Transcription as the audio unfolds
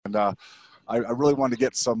And I really wanted to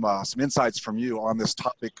get some insights from you on this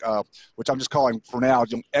topic, which I'm just calling for now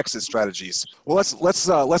exit strategies. Well,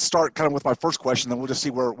 let's start kind of with my first question, then we'll just see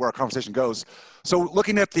where our conversation goes. So,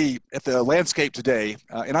 looking at the landscape today,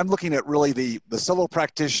 and I'm looking at really the solo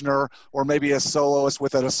practitioner, or maybe a soloist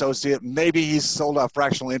with an associate. Maybe he's sold a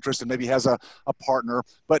fractional interest and maybe has a partner,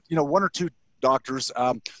 but one or two doctors.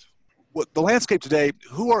 The landscape today,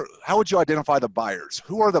 how would you identify the buyers?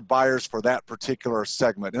 Who are the buyers for that particular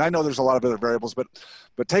segment? And I know there's a lot of other variables, but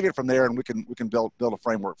take it from there, and we can build a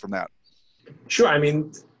framework from that. Sure. I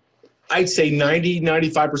mean, I'd say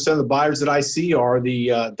 95% of the buyers that I see are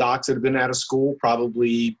the docs that have been out of school,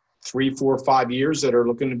 probably 3, 4, 5 years, that are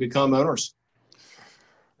looking to become owners.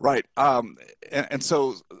 Right. And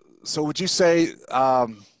so would you say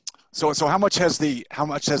so how much has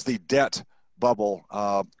the debt bubble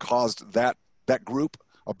caused that group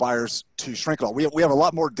of buyers to shrink? We have a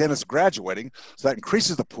lot more dentists graduating, so that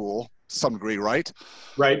increases the pool to some degree, right?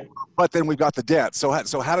 Right. But then we've got the debt. So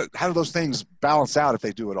how do those things balance out if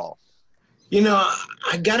they do at all?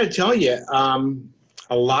 I got to tell you,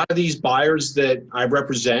 a lot of these buyers that I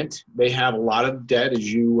represent, they have a lot of debt,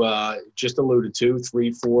 as you just alluded to,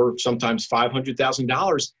 $300,000, $400,000, sometimes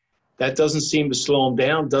 $500,000. That doesn't seem to slow them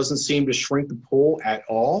down, doesn't seem to shrink the pool at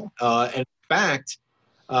all. And in fact,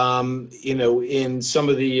 in some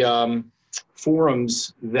of the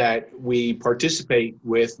forums that we participate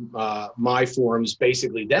with, my forums,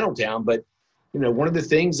 basically Dental Town, but one of the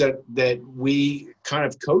things that we kind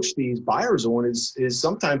of coach these buyers on is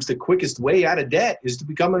sometimes the quickest way out of debt is to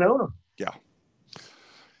become an owner.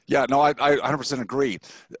 Yeah, no, I 100% agree.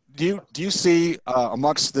 Do you see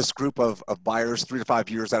amongst this group of buyers 3 to 5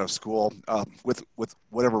 years out of school with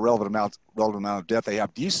whatever relevant amount of debt they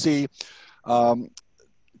have? Do you see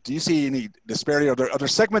any disparity? Are there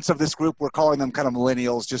segments of this group, we're calling them kind of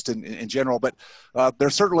millennials just in general, but there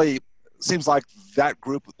certainly seems like that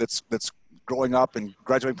group that's growing up and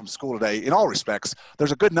graduating from school today, in all respects,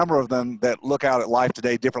 there's a good number of them that look out at life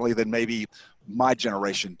today differently than maybe my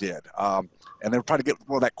generation did. And they're trying to get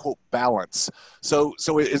more of that, quote, balance. So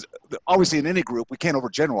is obviously in any group, we can't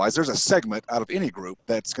overgeneralize. There's a segment out of any group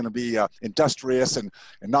that's going to be industrious and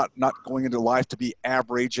not going into life to be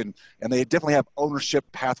average, and they definitely have ownership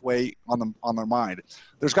pathway on their mind.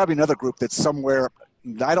 There's got to be another group that's somewhere,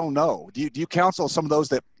 I don't know. Do you counsel some of those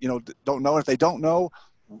that don't know? If they don't know,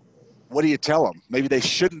 what do you tell them? Maybe they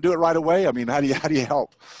shouldn't do it right away. I mean, how do you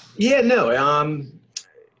help? Yeah, no.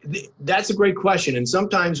 That's a great question. And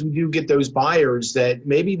sometimes we do get those buyers that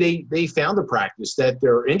maybe they found a practice that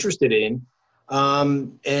they're interested in.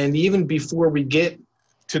 And even before we get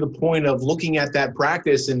to the point of looking at that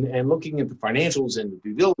practice and looking at the financials and the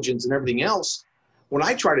due diligence and everything else, what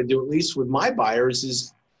I try to do, at least with my buyers,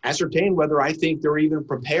 is ascertain whether I think they're even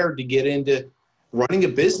prepared to get into running a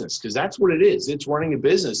business, because that's what it is. It's running a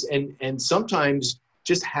business. And sometimes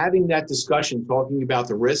just having that discussion, talking about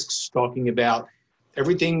the risks, talking about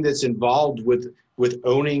everything that's involved with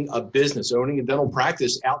owning a business, owning a dental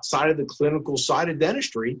practice outside of the clinical side of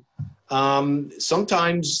dentistry,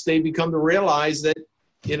 sometimes they become to realize that,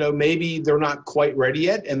 maybe they're not quite ready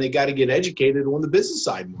yet, and they got to get educated on the business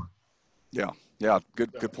side more. Yeah,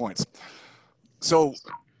 good points. So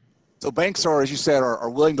banks are, as you said, are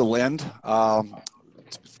willing to lend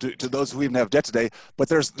to those who even have debt today, but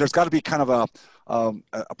there's got to be kind of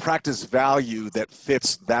a practice value that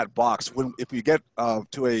fits that box. If we get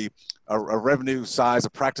to a revenue size, a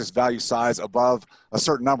practice value size above a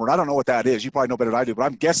certain number, and I don't know what that is. You probably know better than I do, but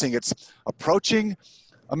I'm guessing it's approaching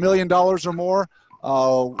 $1 million or more.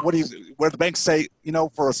 Where the banks say,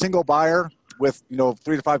 for a single buyer with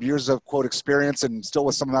 3 to 5 years of, quote, experience and still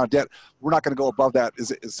with some amount of debt, we're not going to go above that.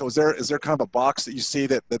 Is there kind of a box that you see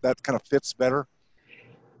that kind of fits better?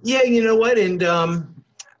 Yeah, you know what? And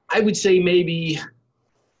I would say maybe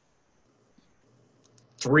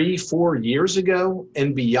 3, 4 years ago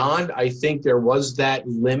and beyond, I think there was that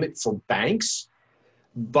limit for banks.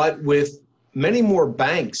 But with many more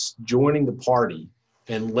banks joining the party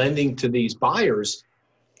and lending to these buyers,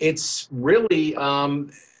 it's really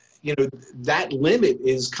that limit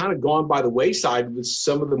is kind of gone by the wayside with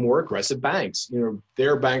some of the more aggressive banks.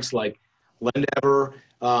 There are banks like Lendeavor.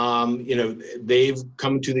 They've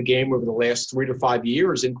come to the game over the last 3 to 5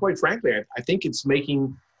 years. And quite frankly, I think it's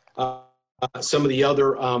making some of the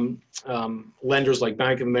other lenders like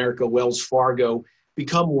Bank of America, Wells Fargo,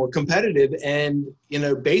 become more competitive and,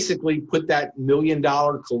 basically put that $1 million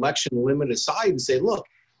collection limit aside and say, look,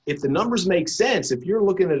 if the numbers make sense, if you're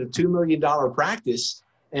looking at a $2 million practice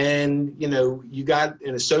and, you got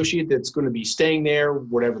an associate that's going to be staying there,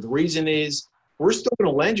 whatever the reason is, we're still going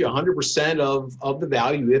to lend you 100% of the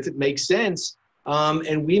value if it makes sense.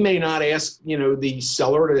 And we may not ask, the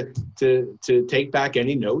seller to take back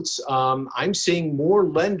any notes. I'm seeing more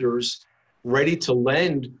lenders ready to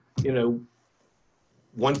lend,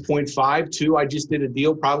 1.5 to. I just did a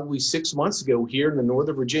deal probably 6 months ago here in the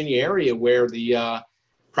Northern Virginia area where the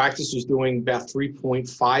practice was doing about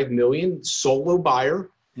 3.5 million. Solo buyer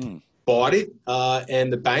bought it,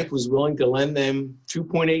 and the bank was willing to lend them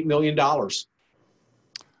 $2.8 million.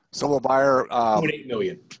 Solo buyer. $2.8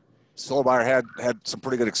 million. Solo buyer had some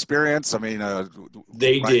pretty good experience. I mean,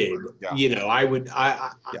 they right? did. Yeah.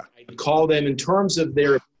 I'd call them in terms of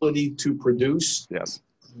their ability to produce. Yes,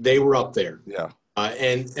 they were up there. Yeah,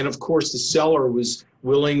 and of course the seller was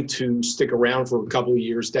willing to stick around for a couple of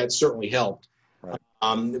years. That certainly helped. Right.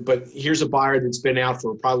 But here's a buyer that's been out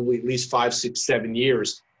for probably at least 5, 6, 7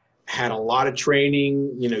 years. Had a lot of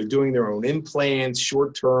training. Doing their own implants,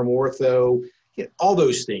 short-term ortho, all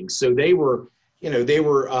those things. So they were. They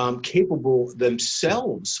were capable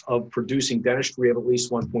themselves of producing dentistry of at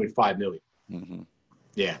least 1.5 million. Mm-hmm.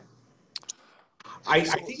 Yeah. I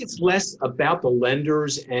think it's less about the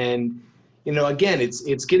lenders and, again,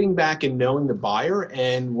 it's getting back and knowing the buyer.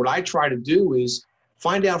 And what I try to do is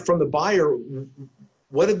find out from the buyer,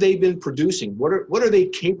 what have they been producing? What are they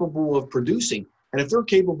capable of producing? And if they're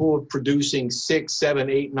capable of producing $600,000,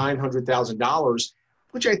 $700,000, $800,000, $900,000,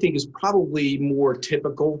 which I think is probably more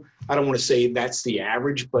typical. I don't want to say that's the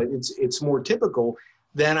average, but it's more typical.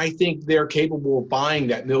 Then I think they're capable of buying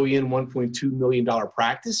that $1.2 million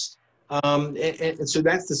practice. And so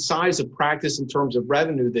that's the size of practice in terms of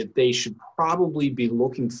revenue that they should probably be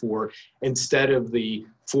looking for instead of the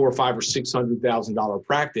 $400,000 or $500,000 or $600,000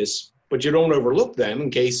 practice. But you don't overlook them in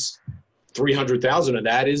case 300,000 of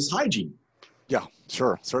that is hygiene. Yeah,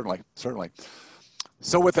 sure, certainly.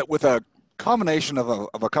 So with a combination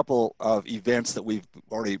of a couple of events that we've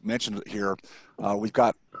already mentioned here, we've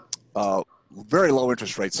got very low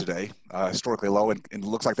interest rates today, historically low, and it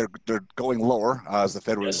looks like they're going lower as the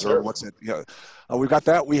Federal Reserve looks at. We've got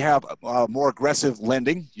that. We have more aggressive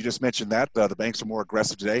lending. You just mentioned that the banks are more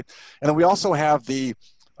aggressive today, and then we also have the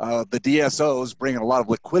DSOs bringing a lot of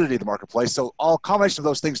liquidity to the marketplace. So all combination of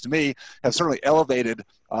those things to me have certainly elevated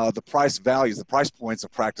the price values, the price points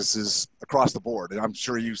of practices across the board. And I'm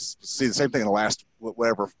sure you see the same thing in the last,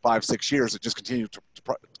 5, 6 years. It just continues to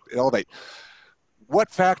elevate. What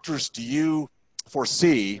factors do you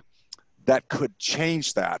foresee that could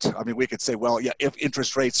change that? I mean, we could say, well, yeah, if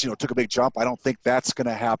interest rates, took a big jump, I don't think that's going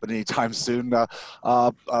to happen anytime soon. But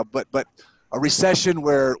a recession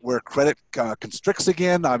where credit constricts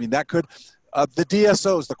again, I mean, that could. The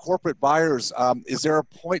DSOs, the corporate buyers, is there a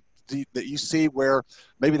point that you see where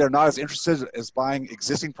maybe they're not as interested as buying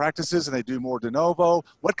existing practices and they do more de novo?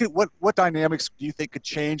 What dynamics do you think could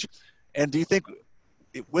change? And do you think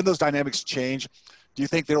when those dynamics change, do you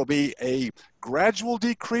think there will be a gradual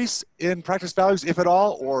decrease in practice values, if at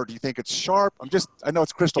all, or do you think it's sharp? I know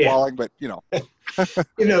it's crystal balling, but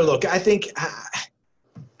Look,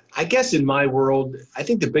 I guess in my world, I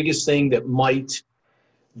think the biggest thing that might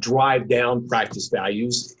drive down practice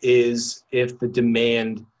values is if the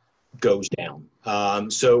demand goes down.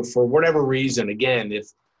 So for whatever reason, again,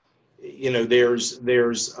 if there's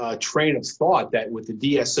a train of thought that with the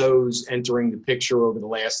DSOs entering the picture over the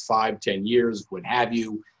last 5, 10 years, what have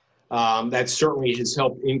you, that certainly has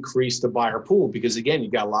helped increase the buyer pool because again,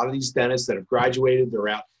 you've got a lot of these dentists that have graduated, they're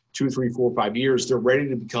out 2, 3, 4, 5 years, they're ready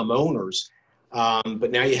to become owners.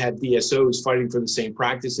 But now you have DSOs fighting for the same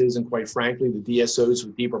practices, and quite frankly, the DSOs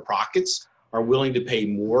with deeper pockets are willing to pay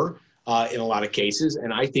more in a lot of cases,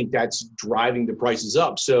 and I think that's driving the prices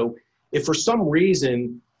up. So if for some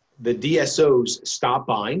reason the DSOs stop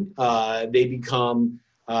buying, they become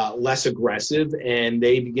less aggressive, and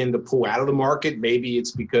they begin to pull out of the market, maybe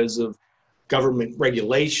it's because of government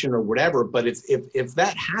regulation or whatever, but if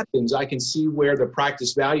that happens, I can see where the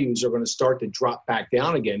practice values are going to start to drop back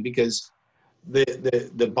down again because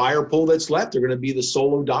the buyer pool that's left are going to be the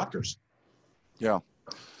solo doctors. Yeah.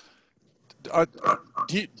 Do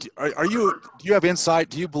you have insight?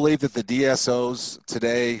 Do you believe that the DSOs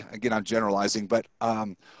today, again, I'm generalizing, but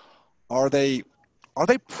are they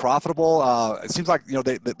profitable? It seems like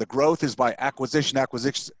the growth is by acquisition.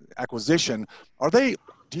 Are they?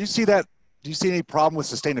 Do you see that? Do you see any problem with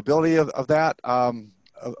sustainability of that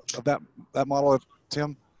that model,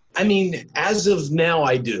 Tim? I mean, as of now,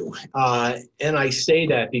 I do, and I say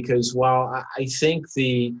that because while I think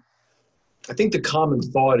the common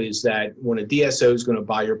thought is that when a DSO is going to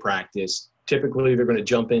buy your practice, typically they're going to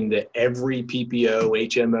jump into every PPO,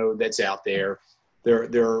 HMO that's out there.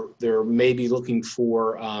 They're maybe looking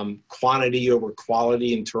for quantity over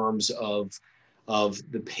quality in terms of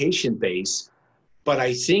the patient base. But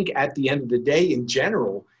I think at the end of the day, in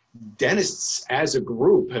general, dentists as a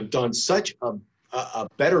group have done such a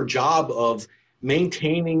better job of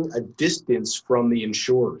maintaining a distance from the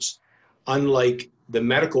insurers, unlike the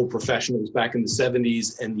medical professionals back in the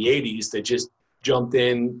 70s and the 80s that just jumped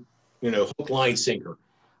in, hook, line, sinker.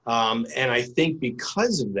 And I think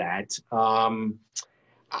because of that,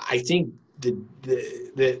 I think even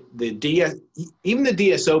the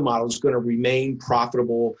DSO model is going to remain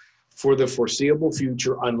profitable for the foreseeable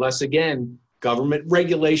future, unless, again, government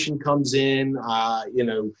regulation comes in,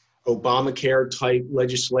 Obamacare type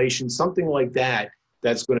legislation, something like that,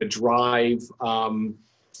 that's going to drive,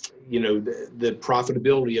 the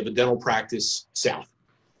profitability of a dental practice south.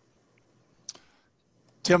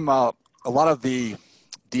 Tim, a lot of the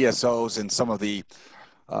DSOs and some of the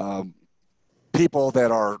people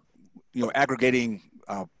that are, aggregating,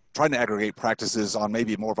 trying to aggregate practices on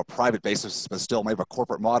maybe more of a private basis, but still maybe a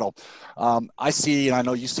corporate model. I see, and I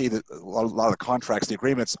know you see that a lot of the contracts, the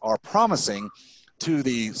agreements are promising to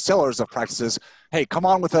the sellers of practices, hey, come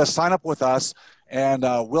on with us, sign up with us, and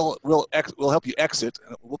we'll help you exit.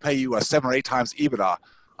 We'll pay you 7 or 8 times EBITDA.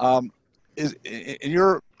 In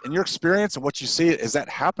your experience and what you see, is that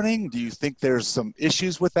happening? Do you think there's some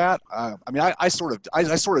issues with that? I sort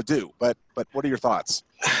of do, but what are your thoughts?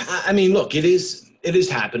 I mean, look, it is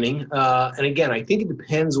happening. And again, I think it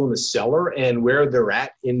depends on the seller and where they're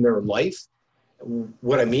at in their life.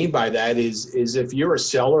 What I mean by that is if you're a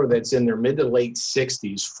seller that's in their mid to late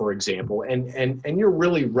 60s, for example, and you're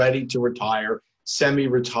really ready to retire,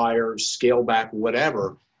 semi-retire, scale back,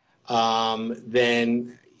 whatever,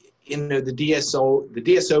 then the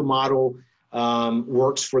DSO model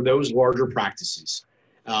works for those larger practices.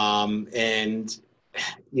 And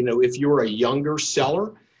if you're a younger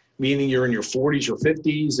seller, meaning you're in your 40s or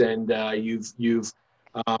 50s, and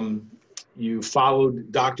you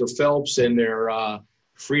followed Dr. Phelps and their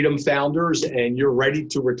Freedom founders, and you're ready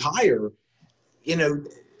to retire,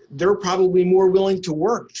 they're probably more willing to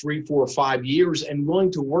work 3, 4, 5 years and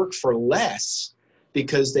willing to work for less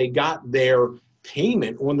because they got their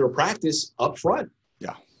payment on their practice up front.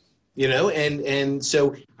 Yeah. And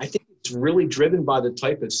so I think it's really driven by the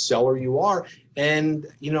type of seller you are. And,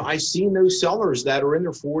 I've seen those sellers that are in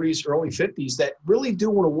their 40s, early 50s that really do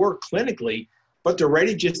want to work clinically, but they're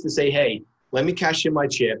ready just to say, hey, let me cash in my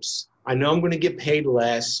chips. I know I'm going to get paid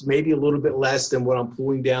less, maybe a little bit less than what I'm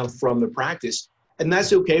pulling down from the practice. And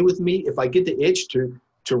that's okay with me. If I get the itch to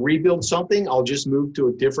rebuild something, I'll just move to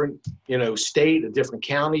a different, state, a different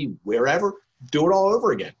county, wherever, do it all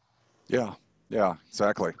over again. Yeah,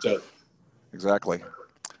 exactly. So, exactly.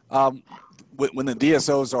 When the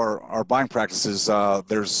DSOs are buying practices,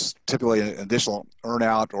 there's typically an additional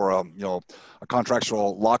earnout or a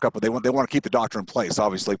contractual lockup, but they want to keep the doctor in place,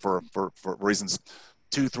 obviously for reasons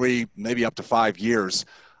 2, 3, maybe up to 5 years.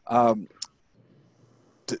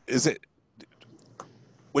 Is it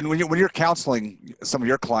when you're counseling some of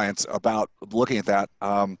your clients about looking at that?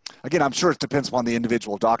 Again, I'm sure it depends upon the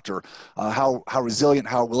individual doctor, how resilient,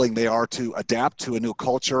 how willing they are to adapt to a new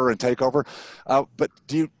culture and take over. But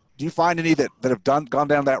do you find any that have gone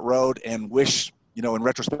down that road and wish, in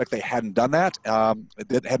retrospect, they hadn't done that,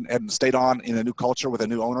 hadn't stayed on in a new culture with a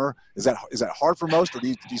new owner? Is that hard for most, or do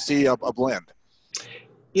you see a blend?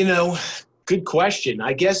 Good question.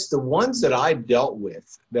 I guess the ones that I've dealt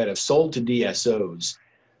with that have sold to DSOs,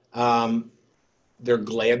 they're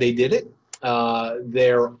glad they did it.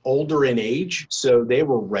 They're older in age, so they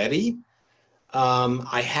were ready.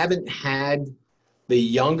 I haven't had the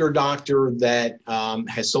younger doctor that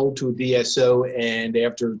has sold to a DSO and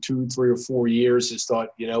after 2, 3, or 4 years has thought,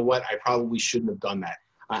 you know what, I probably shouldn't have done that.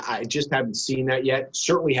 I just haven't seen that yet.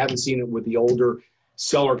 Certainly haven't seen it with the older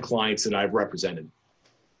seller clients that I've represented.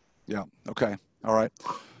 Yeah. Okay. All right.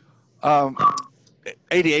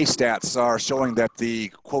 ADA stats are showing that the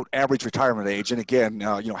quote average retirement age, and again,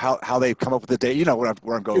 how they come up with the data, where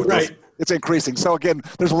I'm going with right. this. It's increasing. So again,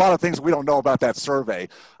 there's a lot of things we don't know about that survey.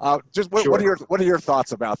 What are your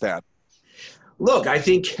thoughts about that? Look, I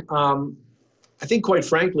think quite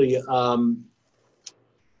frankly,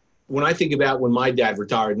 when I think about when my dad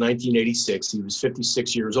retired in 1986, he was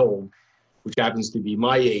 56 years old, which happens to be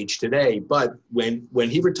my age today. But when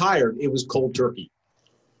he retired, it was cold turkey.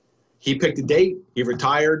 He picked a date. He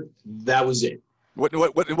retired. That was it. What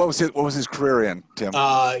was his career in, Tim?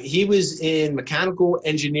 He was in mechanical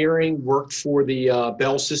engineering. Worked for the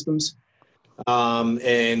Bell Systems,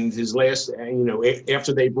 and his last,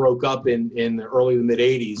 after they broke up in the early to mid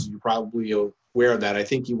 '80s, you're probably aware of that. I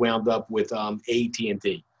think he wound up with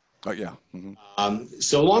AT&T. Oh yeah. Mm-hmm.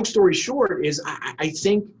 So long story short is I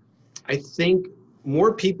think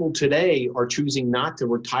more people today are choosing not to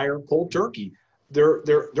retire cold turkey.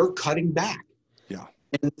 they're cutting back. Yeah.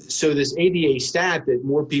 And so this ADA stat that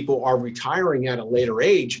more people are retiring at a later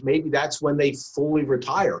age, maybe that's when they fully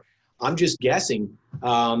retire. I'm just guessing,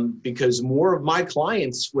 because more of my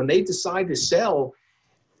clients, when they decide to sell,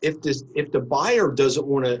 if the buyer doesn't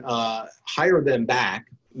want to hire them back,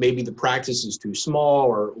 maybe the practice is too small,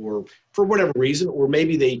 or for whatever reason, or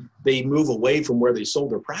maybe they move away from where they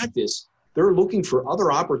sold their practice, they're looking for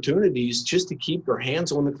other opportunities just to keep their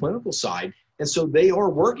hands on the clinical side. And so they are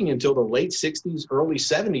working until the late 60s, early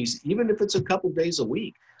 70s, even if it's a couple days a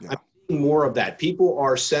week. Yeah. I'm seeing more of that. People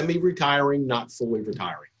are semi-retiring, not fully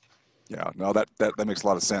retiring. Yeah, no, that makes a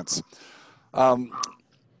lot of sense.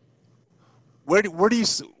 Where do you,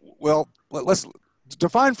 well, let's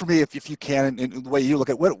define for me, if you can, in the way you look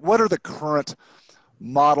at what are the current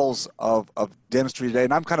models of dentistry today?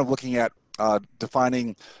 And I'm kind of looking at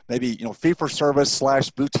defining maybe, fee for service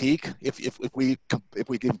 / boutique. If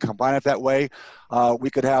we can combine it that way, we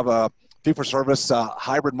could have a fee for service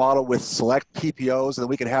hybrid model with select PPOs, and then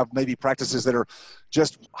we could have maybe practices that are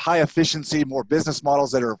just high efficiency, more business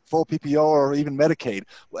models that are full PPO or even Medicaid.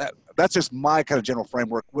 That's just my kind of general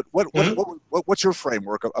framework. What's your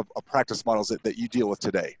framework of practice models that you deal with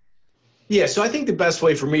today? Yeah, so I think the best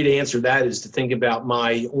way for me to answer that is to think about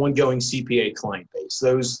my ongoing CPA client base.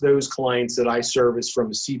 Those clients that I service from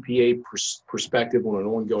a CPA perspective on an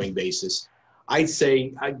ongoing basis. I'd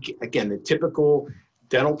say, again, the typical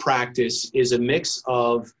dental practice is a mix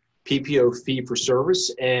of PPO fee for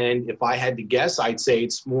service. And if I had to guess, I'd say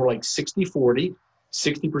it's more like 60-40,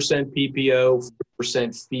 60% PPO,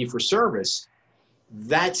 40% fee for service.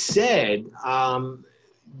 That said,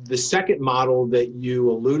 the second model that you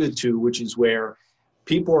alluded to, which is where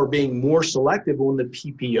people are being more selective on the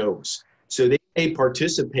PPOs. So they may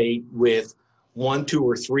participate with 1, 2,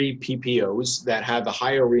 or 3 PPOs that have the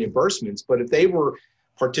higher reimbursements, but if they were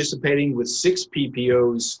participating with 6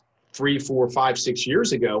 PPOs 3, 4, 5, 6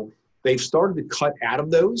 years ago, they've started to cut out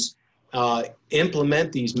of those,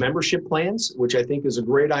 implement these membership plans, which I think is a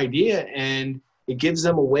great idea, and it gives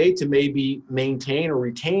them a way to maybe maintain or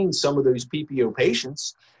retain some of those PPO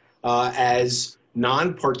patients as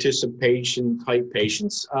non-participation type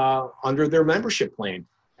patients under their membership plan.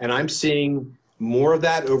 And I'm seeing more of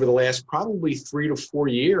that over the last probably 3 to 4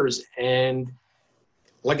 years. And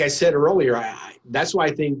like I said earlier, that's why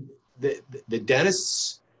I think the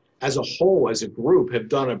dentists as a whole, as a group, have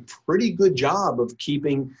done a pretty good job of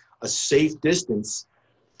keeping a safe distance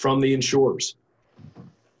from the insurers.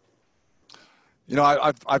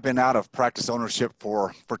 I've been out of practice ownership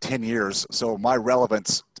for 10 years, so my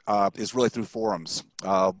relevance is really through forums,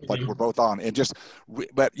 like we're both on,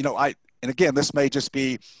 and again, this may just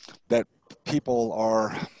be that people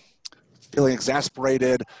are feeling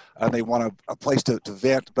exasperated and they want a place to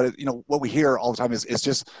vent, but what we hear all the time is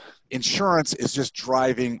just insurance is just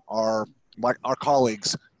driving our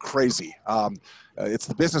colleagues crazy. It's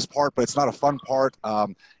the business part, but it's not a fun part,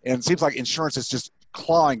 and it seems like insurance is just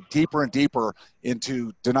clawing deeper and deeper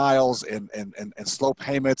into denials and slow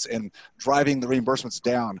payments and driving the reimbursements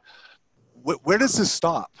down. Where does this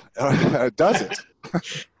stop? Does it?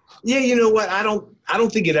 Yeah, you know what? I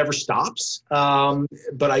don't think it ever stops.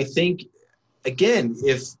 But I think, again,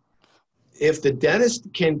 if the dentist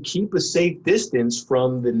can keep a safe distance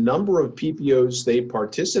from the number of PPOs they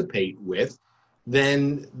participate with,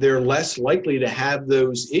 then they're less likely to have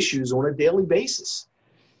those issues on a daily basis.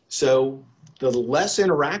 So the less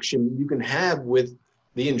interaction you can have with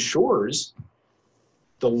the insurers,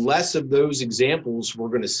 the less of those examples we're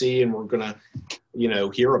going to see and we're going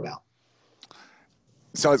to, hear about.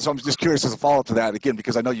 So I'm just curious as a follow-up to that, again,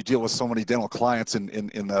 because I know you deal with so many dental clients in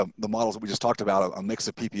the models that we just talked about, a mix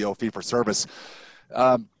of PPO, fee for service.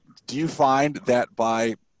 Do you find that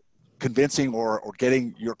by convincing or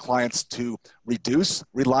getting your clients to reduce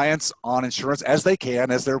reliance on insurance as they can,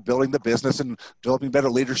 as they're building the business and developing better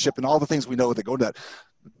leadership and all the things we know that go into that,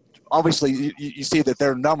 obviously you see that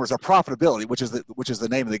their numbers, are profitability, which is the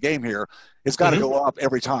name of the game here, it's got to go up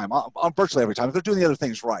every time, virtually every time, if they're doing the other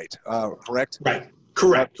things right, correct? Right.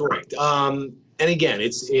 Correct. And again,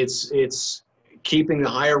 it's keeping the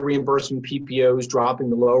higher reimbursement PPOs, dropping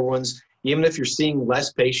the lower ones, even if you're seeing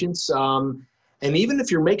less patients. And even if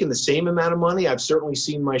you're making the same amount of money, I've certainly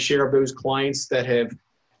seen my share of those clients that have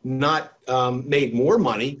not made more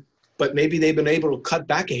money, but maybe they've been able to cut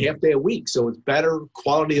back a half day a week. So it's better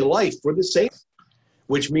quality of life for the same,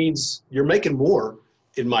 which means you're making more,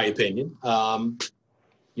 in my opinion.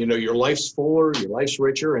 Your life's fuller, your life's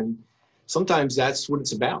richer, and sometimes that's what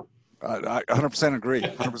it's about. I 100% agree.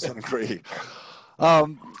 100% agree.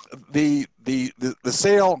 Um, the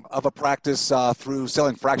sale of a practice through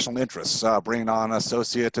selling fractional interests, bringing on an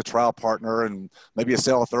associate to trial partner, and maybe a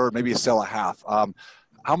sell a third, maybe a sell a half.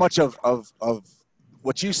 How much of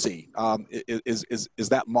what you see is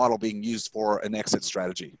that model being used for an exit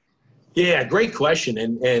strategy? Yeah, great question.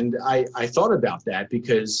 And I thought about that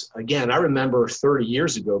because, again, I remember 30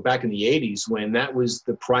 years ago, back in the 80s, when that was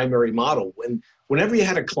the primary model. Whenever you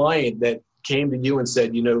had a client that came to you and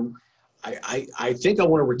said, I think I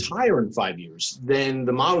want to retire in 5 years, then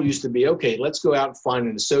the model used to be, okay, let's go out and find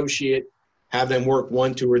an associate, have them work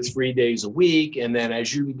 1, 2, or 3 days a week. And then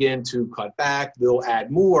as you begin to cut back, they'll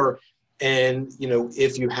add more. And,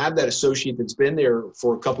 if you have that associate that's been there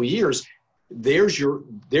for a couple of years, there's your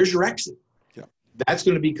exit. Yeah. That's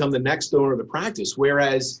going to become the next owner of the practice.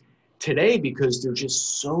 Whereas today, because there's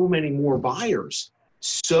just so many more buyers,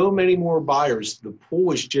 the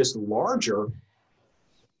pool is just larger.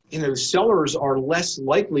 Sellers are less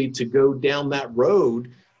likely to go down that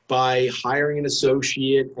road by hiring an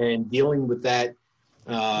associate and dealing with that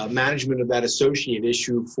management of that associate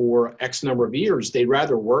issue for X number of years. They'd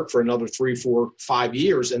rather work for another 3, 4, 5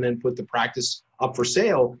 years and then put the practice up for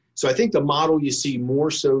sale. So I think the model you see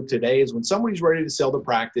more so today is when somebody's ready to sell the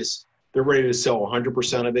practice, they're ready to sell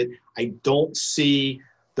 100% of it. I don't see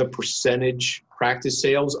the percentage practice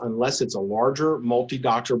sales unless it's a larger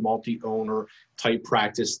multi-doctor, multi-owner type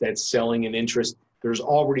practice that's selling an interest. There's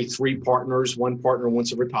already 3 partners. One partner wants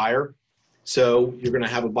to retire. So you're going to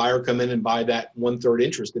have a buyer come in and buy that 1/3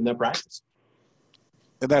 interest in that practice.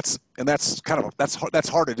 And that's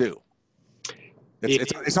hard to do.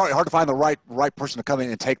 It's hard to find the right person to come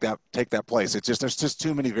in and take that place. There's just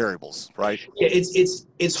too many variables, right? Yeah,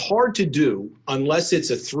 it's hard to do unless it's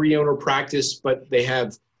a 3-owner practice, but they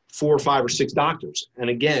have 4, 5, or 6 doctors. And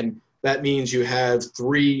again, that means you have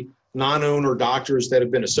 3 non-owner doctors that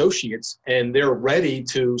have been associates, and they're ready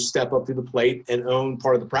to step up to the plate and own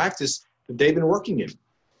part of the practice that they've been working in.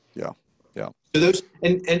 Yeah. So those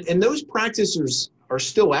and those practices are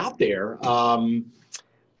still out there,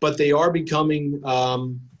 but they are becoming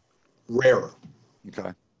rarer.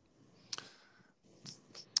 Okay.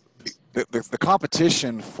 The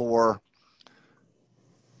competition for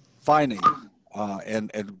finding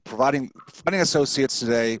and providing associates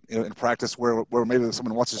today in practice where maybe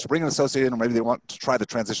someone wants us to bring an associate in, or maybe they want to try the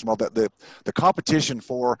transition model. The competition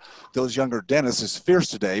for those younger dentists is fierce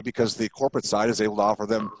today because the corporate side is able to offer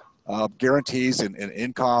them guarantees and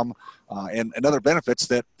income and other benefits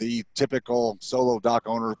that the typical solo doc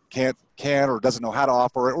owner can or doesn't know how to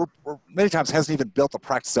offer, or many times hasn't even built the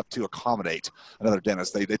practice up to accommodate another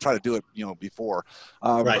dentist. They try to do it before.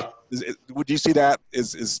 Right. Would you see that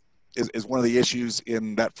is one of the issues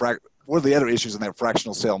in that what are the other issues in that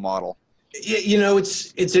fractional sale model?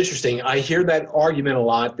 It's interesting. I hear that argument a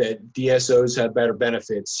lot that DSOs have better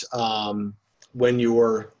benefits when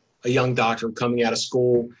you're a young doctor coming out of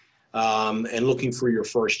school and looking for your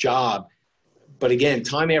first job. But again,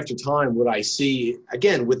 time after time, what I see,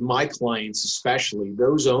 again, with my clients especially,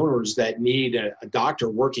 those owners that need a doctor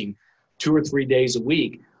working 2 or 3 days a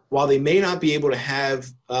week, while they may not be able to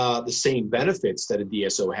have the same benefits that a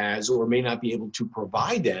DSO has or may not be able to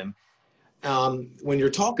provide them, when you're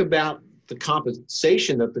talking about the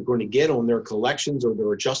compensation that they're going to get on their collections or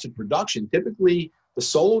their adjusted production, typically the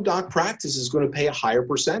solo doc practice is going to pay a higher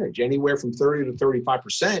percentage, anywhere from 30 to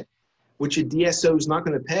 35%, which a DSO is not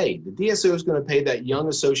going to pay. The DSO is going to pay that young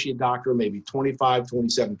associate doctor maybe 25,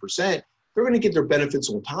 27%. They're going to get their benefits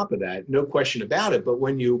on top of that, no question about it. But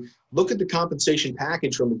when you look at the compensation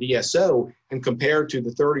package from a DSO and compare it to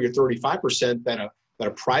the 30 or 35% that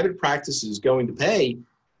a private practice is going to pay,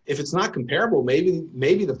 if it's not comparable,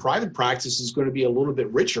 maybe the private practice is going to be a little bit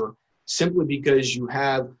richer simply because you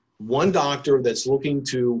have one doctor that's looking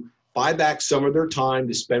to buy back some of their time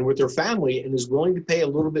to spend with their family and is willing to pay a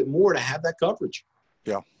little bit more to have that coverage.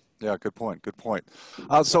 Yeah. Good point.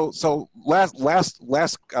 So last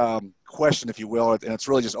question, if you will, and it's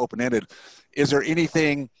really just open-ended. Is there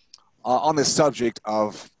anything on this subject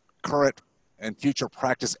of current and future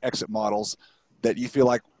practice exit models that you feel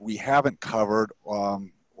like we haven't covered,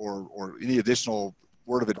 or any additional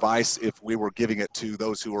word of advice if we were giving it to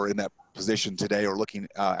those who are in that position today or looking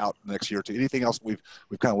out next year? To anything else we've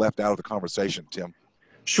kind of left out of the conversation, Tim?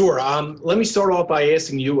 Sure. Let me start off by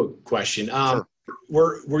asking you a question. Sure.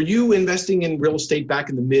 Were you investing in real estate back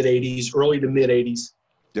in the mid-'80s, early to mid-'80s?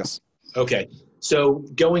 Yes. Okay. So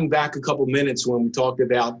going back a couple minutes when we talked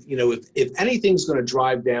about, if anything's going to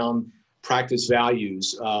drive down practice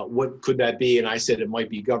values, what could that be? And I said it might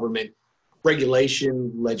be government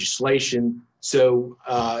regulation, legislation. So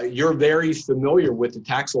you're very familiar with the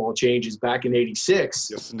tax law changes back in '86.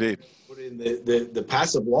 Yes, indeed. put in the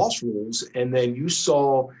passive loss rules, and then you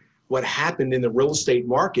saw what happened in the real estate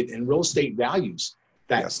market and real estate values.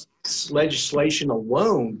 That legislation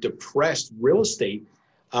alone depressed real estate.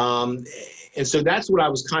 And so that's what I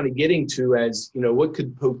was kind of getting to as, what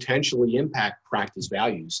could potentially impact practice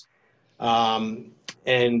values. And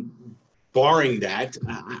barring that,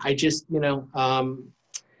 I just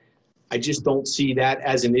don't see that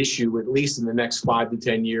as an issue, at least in the next 5 to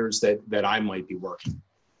 10 years that I might be working.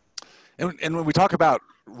 And when we talk about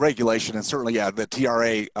regulation, and certainly, the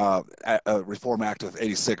TRA Reform Act of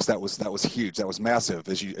 '86, that was huge, that was massive,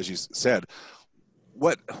 as you said.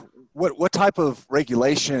 What type of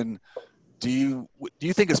regulation do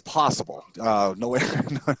you think is possible? Knowing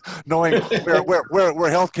where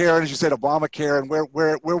healthcare, and as you said, Obamacare, and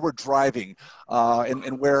where we're driving,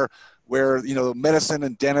 and where medicine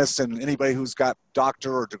and dentists and anybody who's got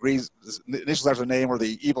doctor or degrees, initials as a name, or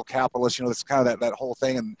the evil capitalist, that's kind of that whole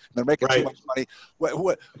thing, and they're making too much money. What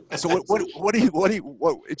do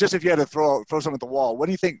you just, if you had to throw something at the wall, what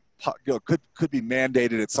do you think could be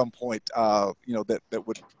mandated at some point, that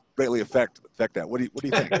would greatly affect that? What do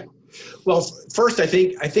you think? Well, first, I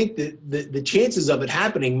think the chances of it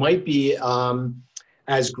happening might be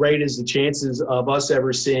as great as the chances of us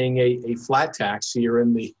ever seeing a flat tax here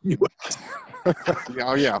in the U.S.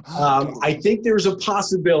 Oh, yeah. I think there's a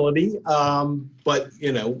possibility, but,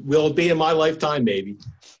 will it be in my lifetime? Maybe.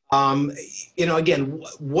 Again,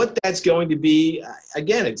 what that's going to be,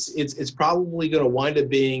 again, it's probably going to wind up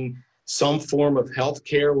being some form of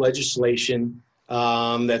healthcare legislation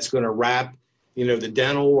that's going to wrap, the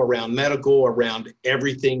dental around medical, around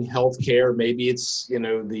everything healthcare. Maybe it's,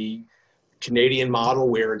 the Canadian model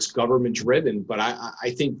where it's government driven, but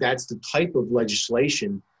I think that's the type of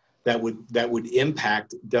legislation that would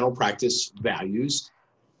impact dental practice values.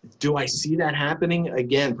 Do I see that happening?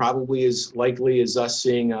 Again, probably as likely as us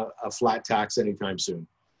seeing a flat tax anytime soon.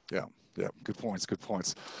 Yeah. Good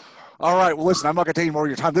points. All right. Well, listen, I'm not going to take any more of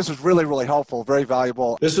your time. This was really, really helpful, very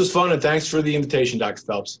valuable. This was fun, and thanks for the invitation, Dr.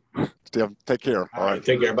 Phelps. Tim, take care. All right.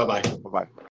 Take care. Bye-bye. Bye-bye.